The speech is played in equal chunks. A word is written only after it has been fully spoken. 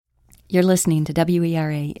You're listening to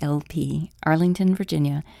WERA LP, Arlington,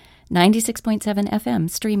 Virginia, 96.7 FM,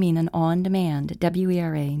 streaming and on demand at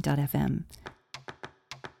WERA.FM.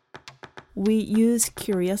 We use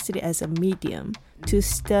curiosity as a medium to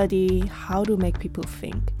study how to make people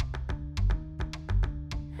think.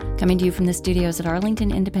 Coming to you from the studios at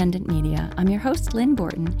Arlington Independent Media, I'm your host, Lynn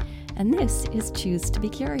Borton, and this is Choose to be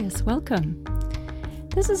Curious. Welcome.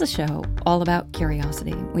 This is a show all about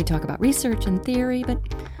curiosity. We talk about research and theory, but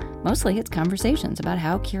mostly it's conversations about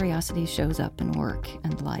how curiosity shows up in work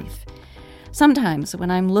and life. Sometimes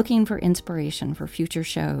when I'm looking for inspiration for future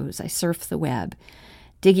shows, I surf the web,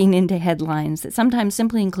 digging into headlines that sometimes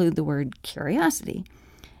simply include the word curiosity.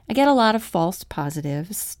 I get a lot of false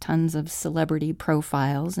positives, tons of celebrity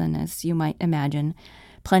profiles, and as you might imagine,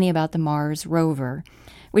 plenty about the Mars rover,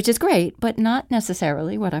 which is great, but not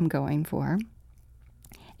necessarily what I'm going for.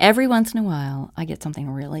 Every once in a while, I get something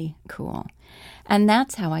really cool. And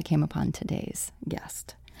that's how I came upon today's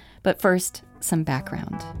guest. But first, some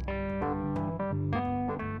background.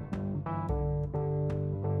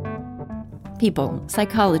 People,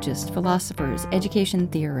 psychologists, philosophers, education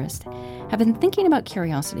theorists, have been thinking about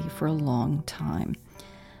curiosity for a long time.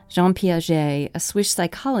 Jean Piaget, a Swiss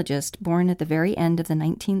psychologist born at the very end of the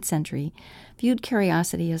 19th century, viewed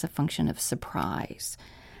curiosity as a function of surprise,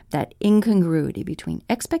 that incongruity between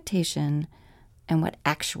expectation and what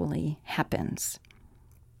actually happens.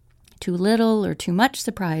 Too little or too much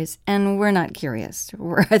surprise, and we're not curious.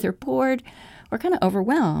 We're either bored or kind of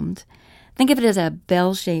overwhelmed. Think of it as a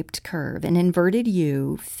bell-shaped curve, an inverted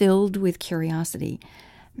U filled with curiosity,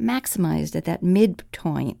 maximized at that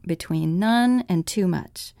midpoint between none and too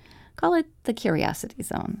much. Call it the curiosity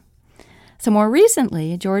zone. So more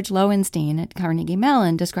recently, George Loewenstein at Carnegie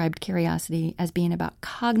Mellon described curiosity as being about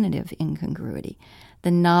cognitive incongruity, the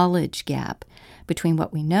knowledge gap between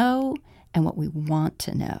what we know and what we want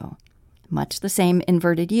to know. Much the same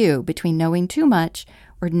inverted U between knowing too much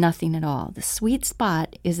or nothing at all. The sweet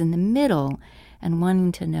spot is in the middle and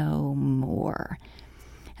wanting to know more.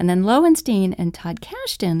 And then Loewenstein and Todd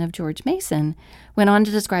Kashdan of George Mason went on to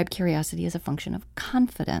describe curiosity as a function of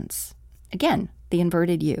confidence. Again, the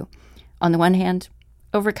inverted U. On the one hand,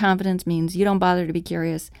 overconfidence means you don't bother to be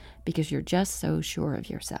curious because you're just so sure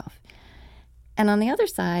of yourself. And on the other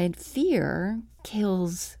side, fear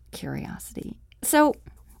kills curiosity. So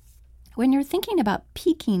when you're thinking about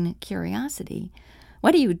piquing curiosity,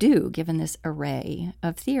 what do you do given this array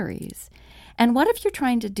of theories? And what if you're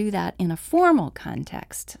trying to do that in a formal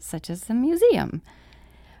context, such as the museum?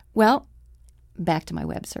 Well, back to my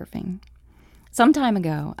web surfing. Some time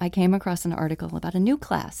ago, I came across an article about a new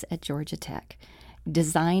class at Georgia Tech,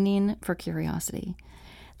 Designing for Curiosity,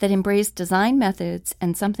 that embraced design methods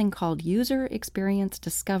and something called user experience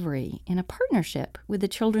discovery in a partnership with the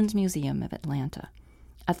Children's Museum of Atlanta.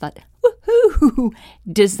 I thought, woohoo,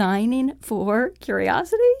 designing for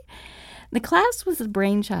curiosity? The class was the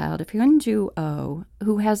brainchild of Hyunju Oh,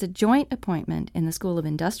 who has a joint appointment in the School of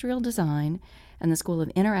Industrial Design and the School of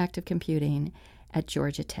Interactive Computing at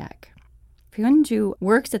Georgia Tech. Hyunju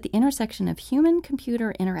works at the intersection of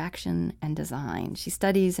human-computer interaction and design. She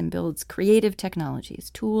studies and builds creative technologies,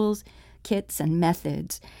 tools, kits, and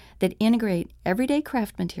methods that integrate everyday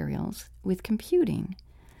craft materials with computing.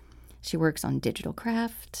 She works on digital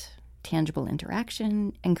craft, tangible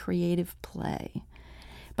interaction, and creative play.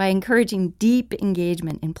 By encouraging deep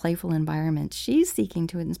engagement in playful environments, she's seeking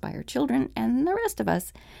to inspire children and the rest of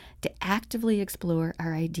us to actively explore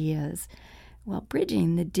our ideas while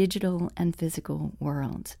bridging the digital and physical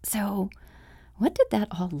worlds. So, what did that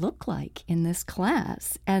all look like in this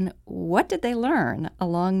class? And what did they learn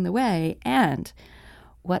along the way? And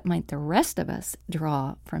what might the rest of us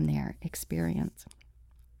draw from their experience?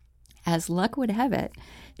 As luck would have it,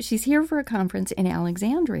 she's here for a conference in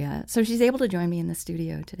Alexandria, so she's able to join me in the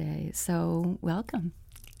studio today. So, welcome.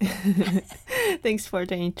 Thanks for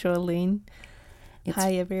the intro, Lynn.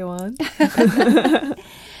 Hi, everyone.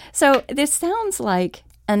 So, this sounds like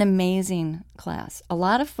an amazing class. A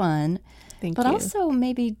lot of fun, but you. Also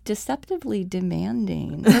maybe deceptively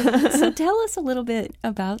demanding. So, tell us a little bit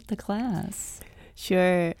about the class.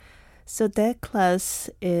 Sure. So that class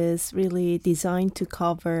is really designed to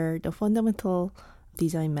cover the fundamental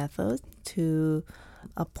design methods to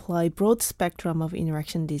apply broad spectrum of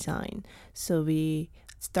interaction design. So we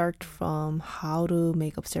start from how to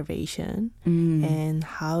make observation and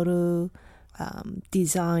how to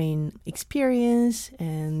design experience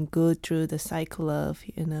and go through the cycle of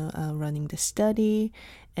running the study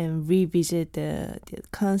and revisit the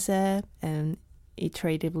concept and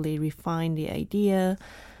iteratively refine the idea.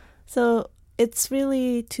 So it's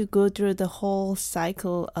really to go through the whole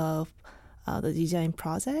cycle of the design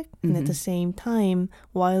project. And at the same time,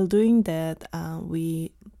 while doing that,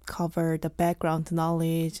 we cover the background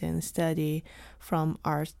knowledge and study from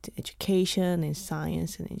art education and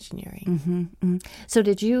science and engineering. So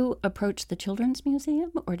did you approach the Children's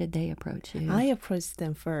Museum or did they approach you? I approached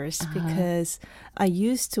them first because I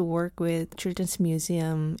used to work with Children's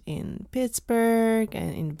Museum in Pittsburgh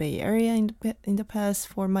and in the Bay Area in the past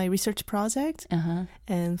for my research project.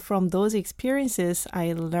 And from those experiences,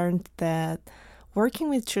 I learned that working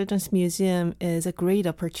with Children's Museum is a great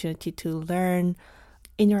opportunity to learn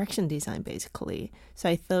interaction design, basically. So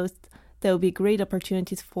I thought there would be great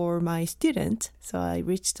opportunities for my students. So I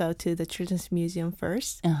reached out to the Children's Museum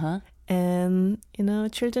first. And,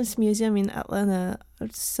 Children's Museum in Atlanta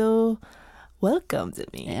so welcomed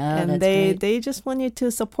me. And they just wanted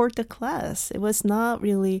to support the class. It was not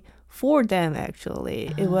really for them,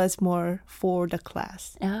 actually. It was more for the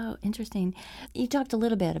class. Oh, interesting. You talked a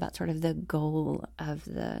little bit about sort of the goal of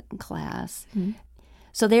the class.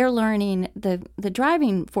 So they're learning, the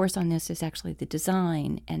driving force on this is actually the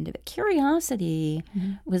design, and curiosity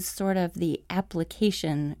was sort of the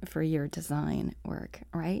application for your design work,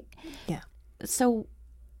 right? Yeah. So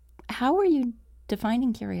how are you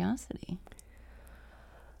defining curiosity?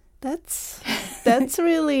 That's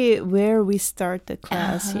really where we start the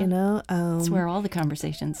class, That's where all the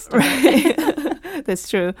conversations start. Right. That's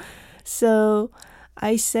true. So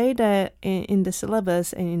I say that in the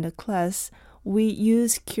syllabus and in the class, we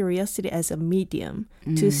use curiosity as a medium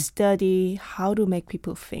to study how to make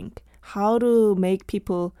people think, how to make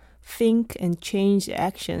people think and change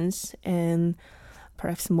actions and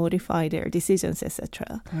perhaps modify their decisions,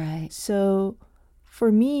 etc. Right. So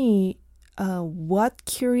for me, what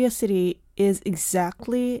curiosity is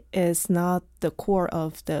exactly is not the core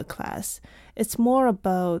of the class. It's more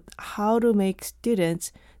about how to make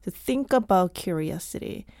students to think about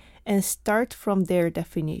curiosity and start from their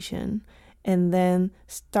definition, and then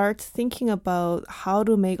start thinking about how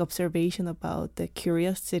to make observation about the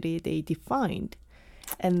curiosity they defined,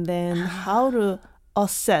 and then how to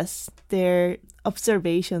assess their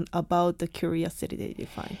observation about the curiosity they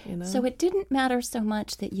defined. So it didn't matter so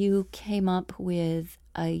much that you came up with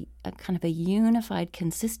a kind of a unified,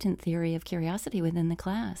 consistent theory of curiosity within the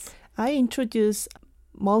class. I introduced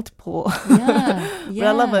multiple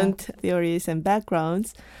relevant theories and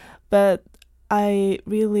backgrounds, but I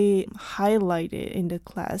really highlighted in the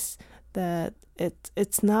class that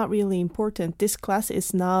it's not really important. This class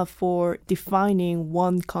is not for defining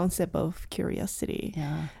one concept of curiosity.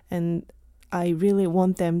 And I really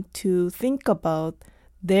want them to think about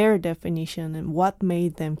their definition and what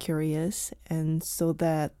made them curious, and so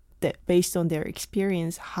that based on their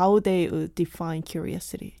experience, how they would define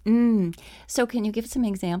curiosity. So can you give some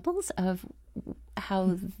examples of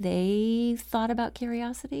how they thought about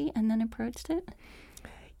curiosity and then approached it?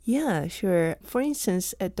 Yeah, sure. For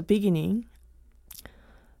instance, at the beginning,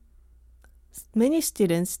 many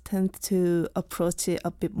students tend to approach it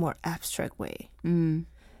a bit more abstract way.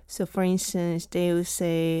 So for instance, they will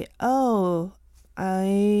say, oh,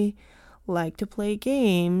 I like to play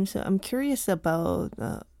games. I'm curious about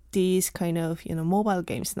these kind of, mobile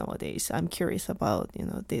games nowadays. I'm curious about,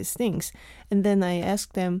 these things. And then I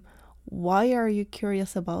ask them, why are you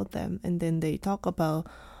curious about them? And then they talk about,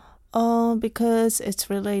 because it's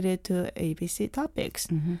related to ABC topics.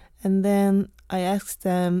 And then I ask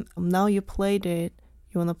them, now you played it,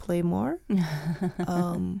 you want to play more?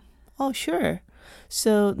 Oh, sure.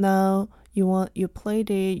 So now you played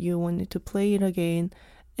it, you wanted to play it again.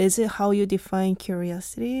 Is it how you define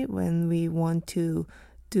curiosity when we want to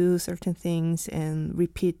do certain things and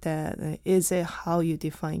repeat that? Is it how you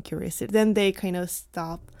define curiosity? Then they kind of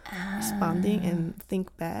stop responding and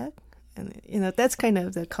think back. And, that's kind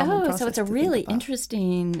of the common process. So it's a really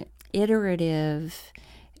interesting, iterative,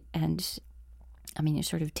 and you're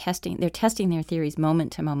sort of they're testing their theories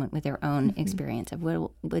moment to moment with their own experience of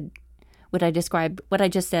would I describe what I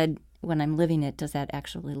just said when I'm living it, does that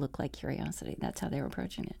actually look like curiosity? That's how they're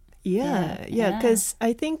approaching it. Yeah, because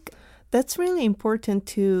I think that's really important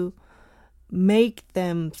to make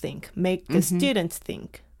them think, make the students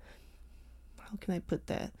think. How can I put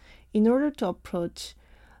that? In order to approach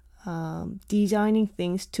designing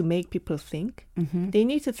things to make people think, they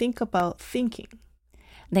need to think about thinking.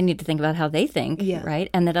 They need to think about how they think, right?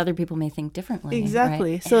 And that other people may think differently.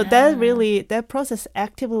 Exactly. Right? So that process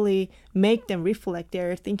actively make them reflect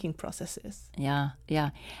their thinking processes. Yeah.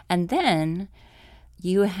 And then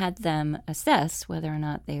you had them assess whether or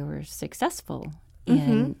not they were successful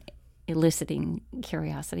in eliciting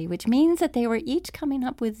curiosity, which means that they were each coming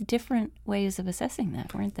up with different ways of assessing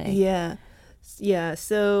that, weren't they? Yeah.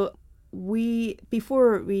 So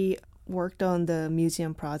before we worked on the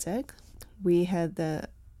museum project, we had the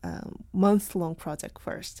month-long project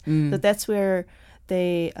first. So that's where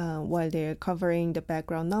they, while they're covering the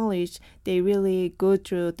background knowledge, they really go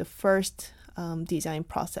through the first design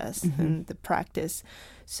process and the practice.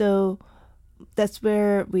 So that's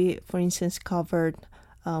where we, for instance, covered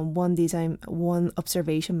one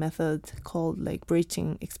observation method called like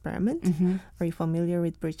bridging experiment. Are you familiar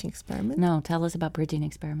with bridging experiment? No, tell us about bridging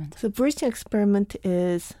experiment. So bridging experiment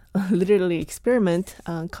is literally experiment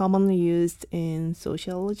commonly used in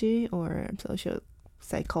sociology or social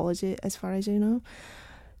psychology, as far as I know.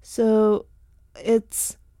 So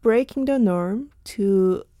it's breaking the norm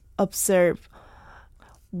to observe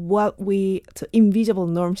invisible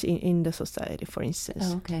norms in the society, for instance.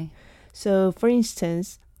 Oh, okay. So, for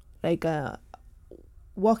instance, like a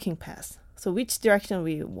walking path. So, which direction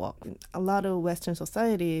we walk? In a lot of Western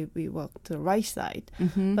society, we walk to the right side.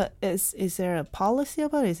 But is there a policy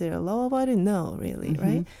about it? Is there a law about it? No, really,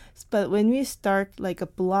 right? But when we start like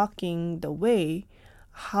blocking the way,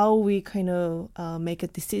 how we kind of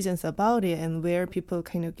make decisions about it and where people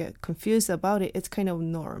kind of get confused about it, it's kind of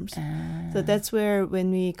norms. So that's where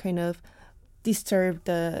when we kind of disturb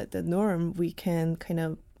the norm, we can kind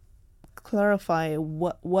of clarify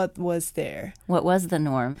what was there. What was the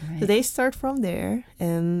norm? Right. So they start from there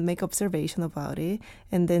and make observation about it,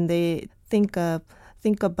 and then they think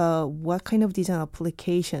about what kind of design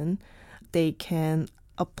application they can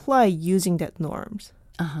apply using that norms.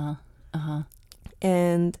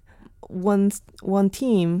 And one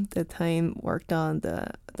team that time worked on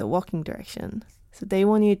the walking direction. So they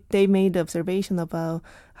made the observation about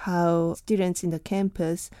how students in the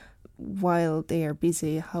campus, while they are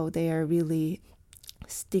busy, how they are really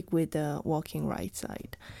stick with the walking right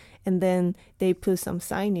side. And then they put some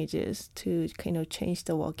signages to kind of change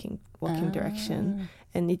the walking direction,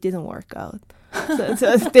 and it didn't work out.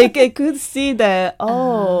 So they could see that,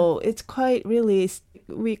 it's quite really,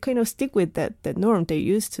 we kind of stick with that norm they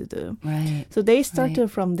used to do. Right. So they started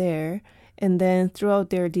from there, and then throughout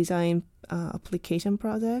their design application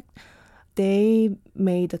project, they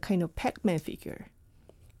made a kind of Pac-Man figure.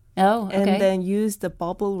 Oh, okay. And then use the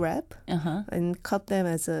bubble wrap and cut them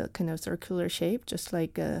as a kind of circular shape, just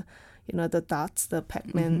like the dots the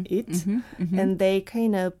Pac-Man eats. And they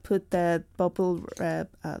kind of put that bubble wrap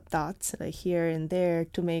dots here and there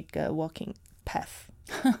to make a walking path.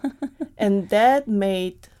 And that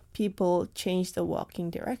made people change the walking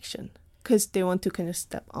direction because they want to kind of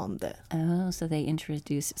step on that. Oh, so they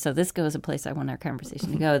introduced... So this goes a place I want our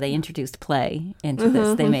conversation to go. They introduced play into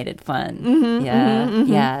this. They made it fun.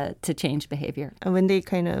 To change behavior. And when they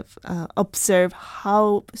kind of observe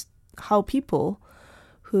how people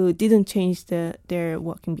who didn't change their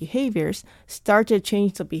walking behaviors started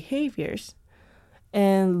change the behaviors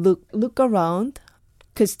and look around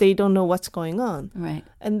because they don't know what's going on. Right.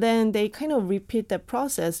 And then they kind of repeat the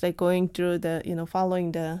process, like going through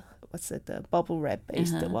following the bubble wrap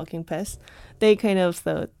based the walking path. They kind of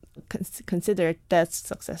consider that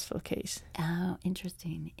successful case. Oh,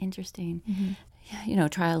 interesting. Yeah,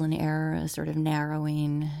 trial and error, sort of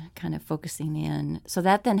narrowing, kind of focusing in. So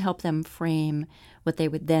that then helped them frame what they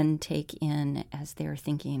would then take in as they're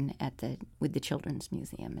thinking with the Children's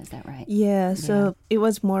Museum. Is that right? Yeah. So it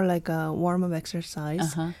was more like a warm-up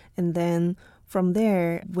exercise. And then from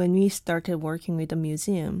there, when we started working with the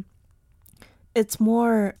museum, it's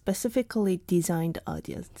more specifically designed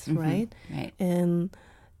audience, right? Right. And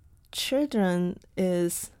children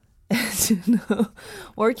is, as you know,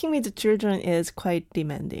 working with the children is quite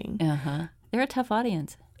demanding. They're a tough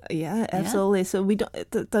audience. Yeah, absolutely. Yeah. So we don't.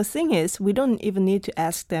 The thing is, we don't even need to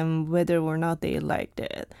ask them whether or not they liked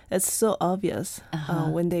it. It's so obvious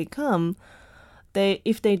when they come.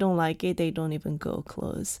 If they don't like it, they don't even go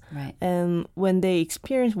close. Right. And while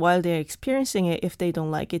they're experiencing it, if they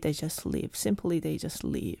don't like it, they just leave. Simply, they just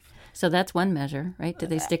leave. So that's one measure, right? Did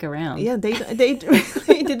they stick around? Yeah, they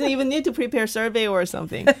didn't even need to prepare a survey or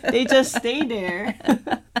something. They just stay there,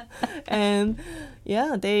 and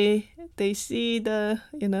they see the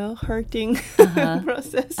hurting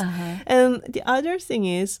process. And the other thing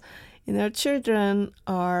is, children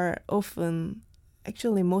are often,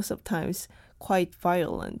 actually most of times, quite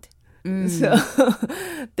violent. So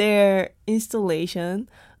their installation,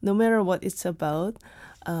 no matter what it's about,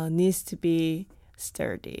 needs to be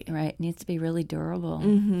sturdy. Right, needs to be really durable.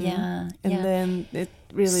 Yeah. And then it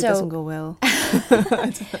really doesn't go well.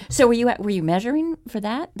 So were you measuring for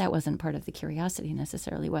that? That wasn't part of the curiosity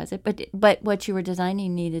necessarily, was it? But what you were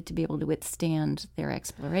designing needed to be able to withstand their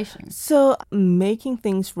exploration. So making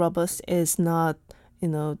things robust is not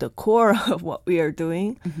the core of what we are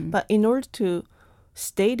doing. But in order to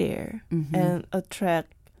stay there and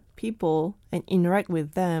attract people and interact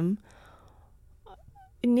with them,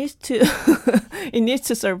 it needs to it needs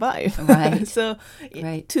to survive. Right. So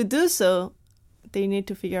Right. to do so, they need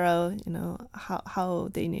to figure out, how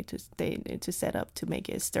they need to set up to make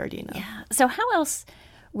it sturdy enough. Yeah. So how else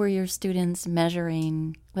were your students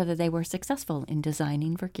measuring whether they were successful in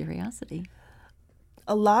designing for curiosity?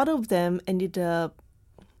 A lot of them ended up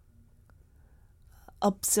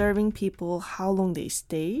observing people, how long they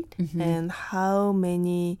stayed, and how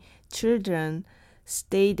many children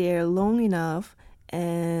stay there long enough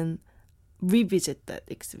and revisit that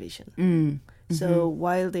exhibition. So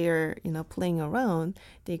while they're, playing around,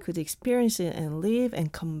 they could experience it and leave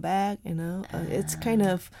and come back, It's kind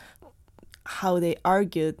of how they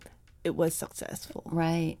argued it was successful.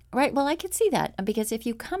 Right. Right. Well, I could see that because if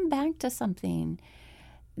you come back to something,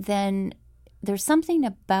 then there's something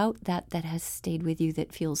about that has stayed with you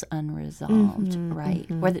that feels unresolved, right?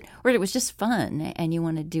 Or it was just fun and you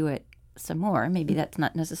want to do it some more. Maybe that's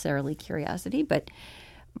not necessarily curiosity, but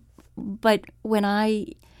when I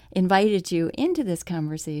invited you into this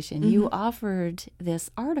conversation, you offered this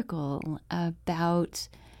article about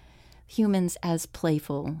humans as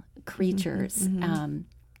playful creatures,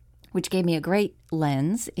 which gave me a great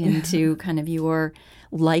lens into kind of your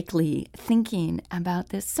likely thinking about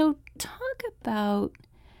this. So talk about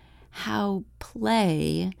how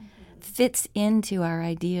play fits into our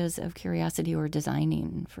ideas of curiosity or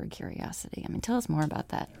designing for curiosity. I mean, tell us more about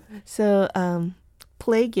that. So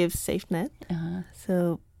play gives safe net.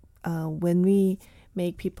 So when we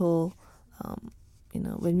make people,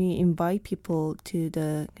 when we invite people to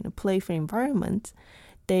the playful environment,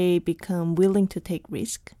 they become willing to take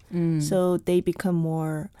risk. So they become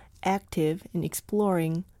more active in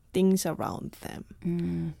exploring things around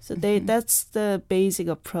them. So that's the basic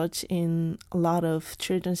approach in a lot of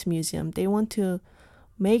children's museums. They want to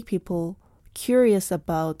make people curious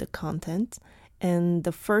about the content. And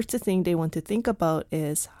the first thing they want to think about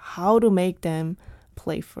is how to make them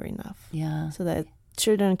playful enough. Yeah. So that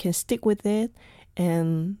children can stick with it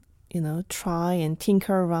and, try and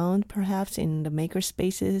tinker around perhaps in the maker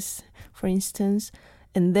spaces, for instance,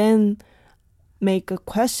 and then make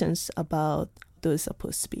questions about those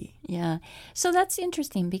supposed to be. Yeah. So that's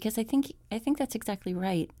interesting because I think that's exactly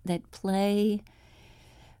right. That play,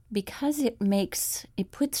 because it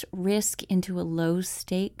puts risk into a low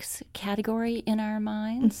stakes category in our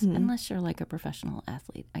minds, unless you're like a professional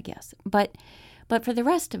athlete, I guess. But for the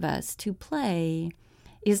rest of us, to play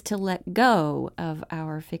is to let go of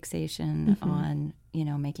our fixation on,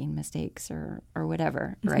 making mistakes or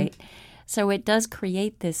whatever, right? So it does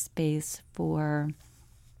create this space for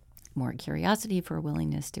more curiosity, for a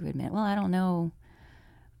willingness to admit, well, I don't know,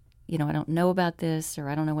 I don't know about this, or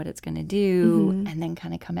I don't know what it's going to do, and then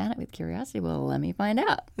kind of come at it with curiosity. Well, let me find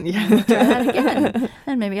out. Yeah. Let me try that again,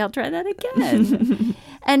 and maybe I'll try that again.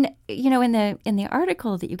 And in the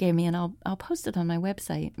article that you gave me, and I'll post it on my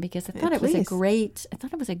website because I thought it was a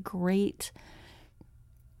great.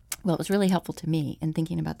 Well, it was really helpful to me in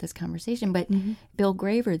thinking about this conversation. But Bill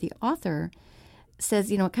Graver, the author,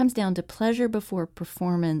 says, it comes down to pleasure before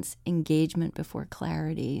performance, engagement before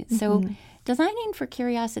clarity. So designing for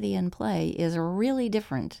curiosity and play is really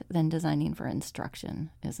different than designing for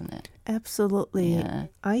instruction, isn't it? Absolutely. Yeah.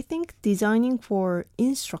 I think designing for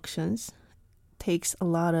instructions takes a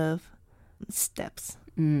lot of steps,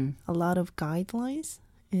 a lot of guidelines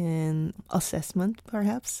and assessment,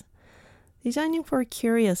 perhaps. Designing for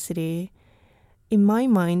curiosity, in my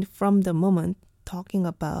mind, from the moment talking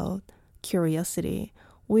about curiosity,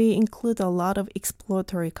 we include a lot of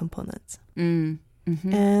exploratory components. And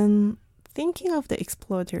thinking of the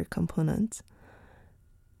exploratory components,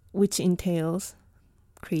 which entails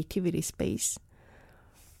creativity space,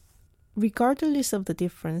 regardless of the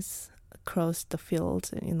difference across the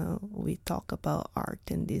fields, we talk about art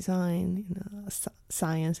and design,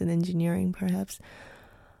 science and engineering perhaps.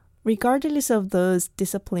 Regardless of those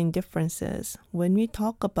discipline differences, when we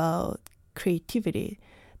talk about creativity,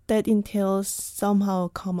 that entails somehow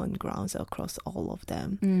common grounds across all of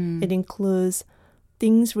them. It includes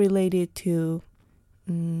things related to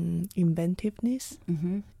inventiveness,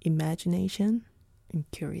 imagination, and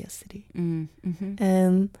curiosity.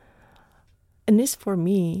 And at least for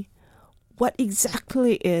me, what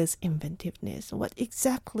exactly is inventiveness? What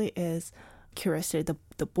exactly is curiosity,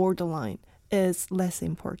 the borderline, is less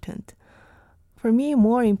important. For me, a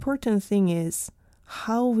more important thing is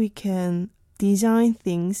how we can design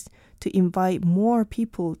things to invite more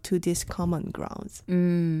people to these common grounds.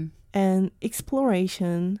 And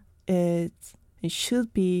exploration it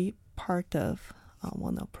should be part of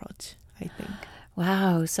one approach, I think.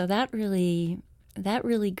 Wow. So that really that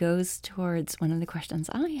really goes towards one of the questions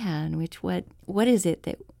I had, which what is it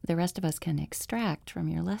that the rest of us can extract from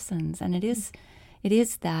your lessons? And it is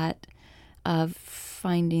that of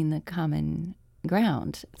finding the common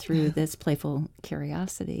ground through this playful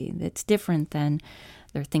curiosity that's different than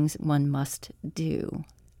there are things one must do.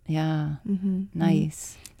 Yeah.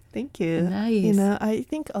 Nice. Thank you. Nice. I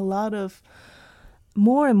think a lot of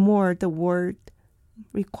more and more the word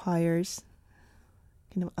requires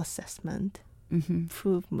assessment,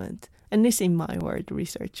 improvement. And this in my word,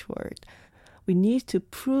 research word. We need to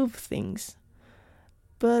prove things.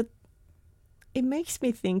 But it makes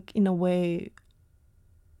me think in a way,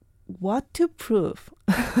 what to prove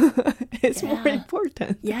is more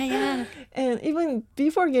important. Yeah. And even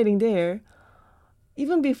before getting there,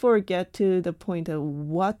 even before get to the point of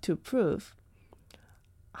what to prove,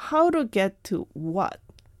 how to get to what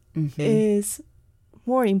is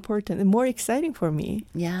more important and more exciting for me.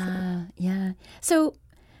 Yeah. So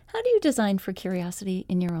how do you design for curiosity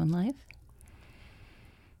in your own life?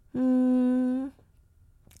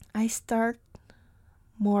 I start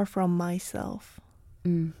more from myself.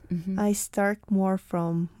 I start more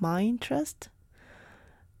from my interest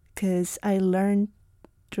because I learned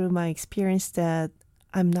through my experience that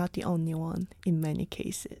I'm not the only one in many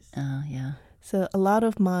cases. Yeah. So a lot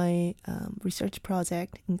of my research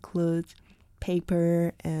project includes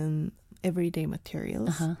paper and everyday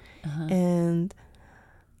materials. And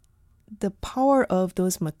the power of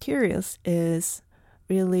those materials is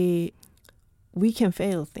really we can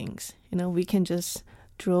fail things. We can just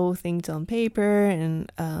draw things on paper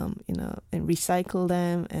and and recycle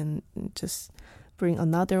them and just bring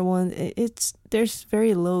another one. There's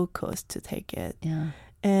very low cost to take it. Yeah.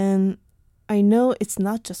 And I know it's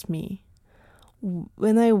not just me.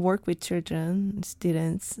 When I work with children,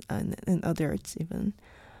 students, and adults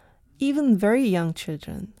even very young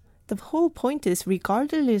children, the whole point is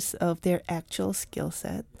regardless of their actual skill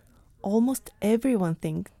set, almost everyone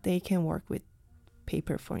thinks they can work with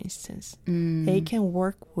paper, for instance. They can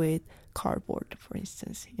work with cardboard, for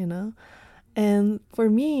instance, And for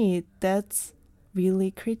me, that's really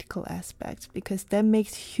critical aspects because that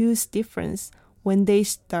makes huge difference when they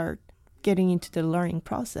start getting into the learning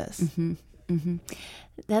process.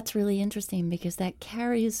 That's really interesting because that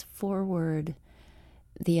carries forward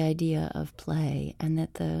the idea of play and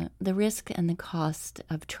that the risk and the cost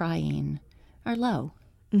of trying are low.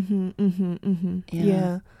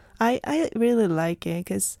 Yeah. I really like it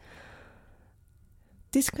because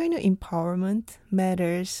this kind of empowerment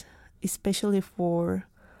matters, especially for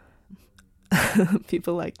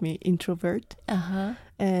people like me, introvert.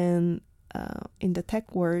 And in the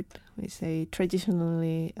tech world, we say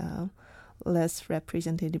traditionally less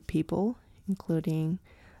represented people, including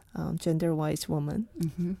gender-wise women,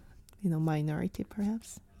 minority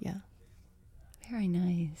perhaps. Yeah. Very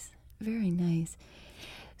nice. Very nice.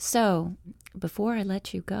 So, before I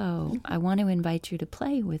let you go, I want to invite you to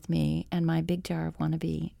play with me and my big jar of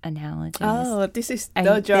wannabe analogies. Oh, this is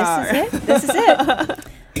the jar. This is it.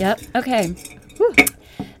 Yep. Okay. Whew.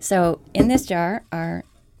 So, in this jar are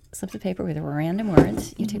slips of paper with random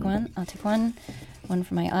words. You take one, I'll take one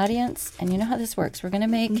from my audience. And you know how this works. We're going to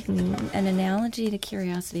make an analogy to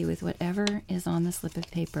curiosity with whatever is on the slip of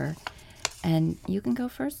paper. And you can go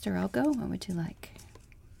first or I'll go. What would you like?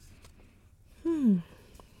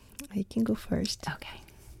 I can go first. Okay.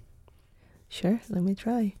 Sure, let me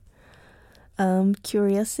try.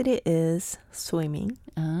 Curiosity is swimming.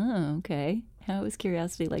 Oh, okay. How is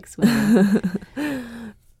curiosity like swimming?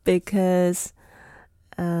 Because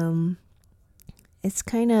it's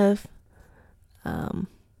kind of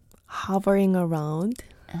hovering around.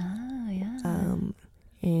 Oh, yeah.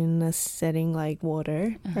 In a setting like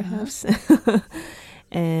water, perhaps.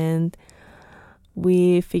 And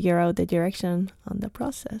we figure out the direction on the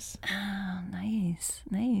process. Oh, nice.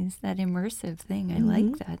 That immersive thing. I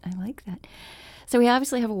like that. So we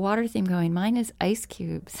obviously have a water theme going. Mine is ice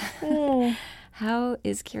cubes. How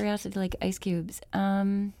is curiosity like ice cubes?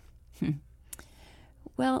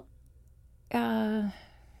 Well,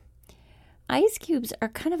 ice cubes are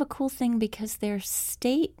kind of a cool thing because their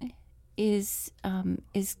state is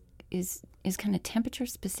kind of temperature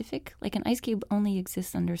specific. Like an ice cube only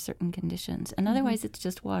exists under certain conditions, and otherwise it's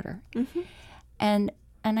just water. And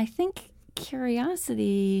I think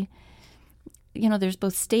curiosity, there's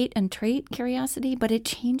both state and trait curiosity, but it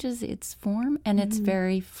changes its form and it's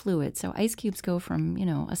very fluid. So ice cubes go from,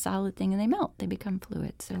 a solid thing and they melt, they become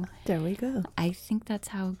fluid. So there we go. I think that's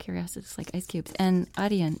how curiosity is like ice cubes. And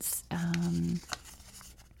audience,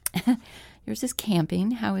 yours is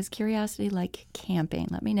camping. How is curiosity like camping?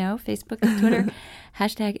 Let me know. Facebook and Twitter,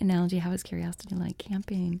 #analogy. How is curiosity like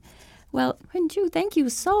camping? Well, Hyunju, thank you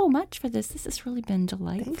so much for this. This has really been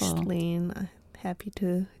delightful. Thanks, Lynn. Happy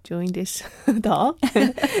to join this talk.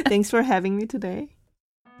 Thanks for having me today.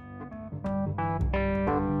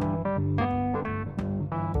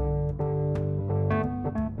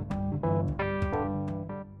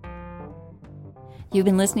 You've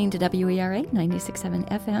been listening to WERA 96.7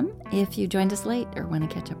 FM. If you joined us late or want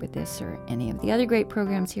to catch up with this or any of the other great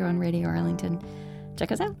programs here on Radio Arlington,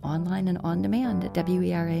 check us out online and on demand at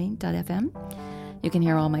WERA.FM. You can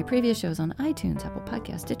hear all my previous shows on iTunes, Apple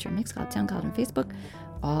Podcasts, Stitcher, Mixcloud, SoundCloud, and Facebook,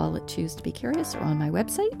 all at Choose to Be Curious or on my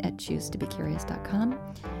website at choosetobecurious.com.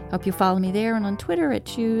 Hope you follow me there and on Twitter at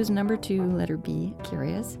choose2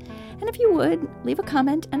 Curious. And if you would, leave a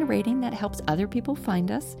comment and a rating that helps other people find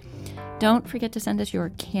us. Don't forget to send us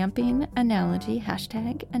your camping analogy,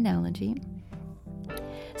 #analogy.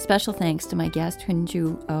 Special thanks to my guest,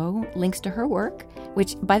 Hyunju Oh. Links to her work,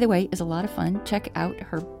 which, by the way, is a lot of fun. Check out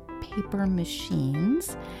her paper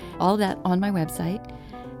machines. All that on my website.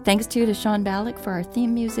 Thanks to Sean Ballack for our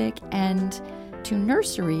theme music and to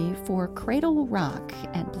Nursery for Cradle Rock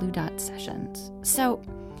at Blue Dot Sessions. So,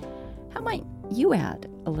 how might you add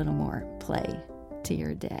a little more play to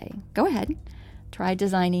your day? Go ahead. Try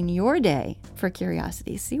designing your day for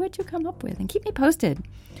curiosity. See what you come up with and keep me posted.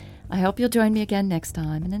 I hope you'll join me again next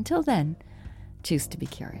time. And until then, choose to be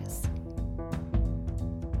curious.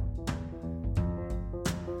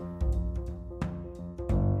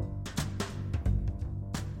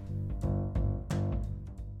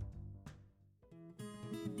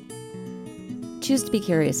 Choose to be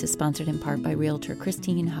Curious is sponsored in part by Realtor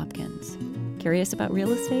Christine Hopkins. Curious about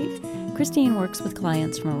real estate? Christine works with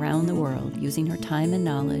clients from around the world using her time and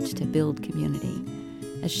knowledge to build community.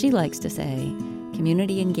 As she likes to say,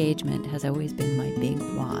 community engagement has always been my big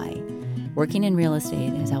why. Working in real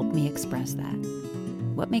estate has helped me express that.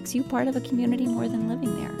 What makes you part of a community more than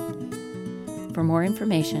living there? For more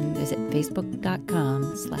information, visit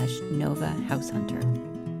facebook.com/Nova House Hunter.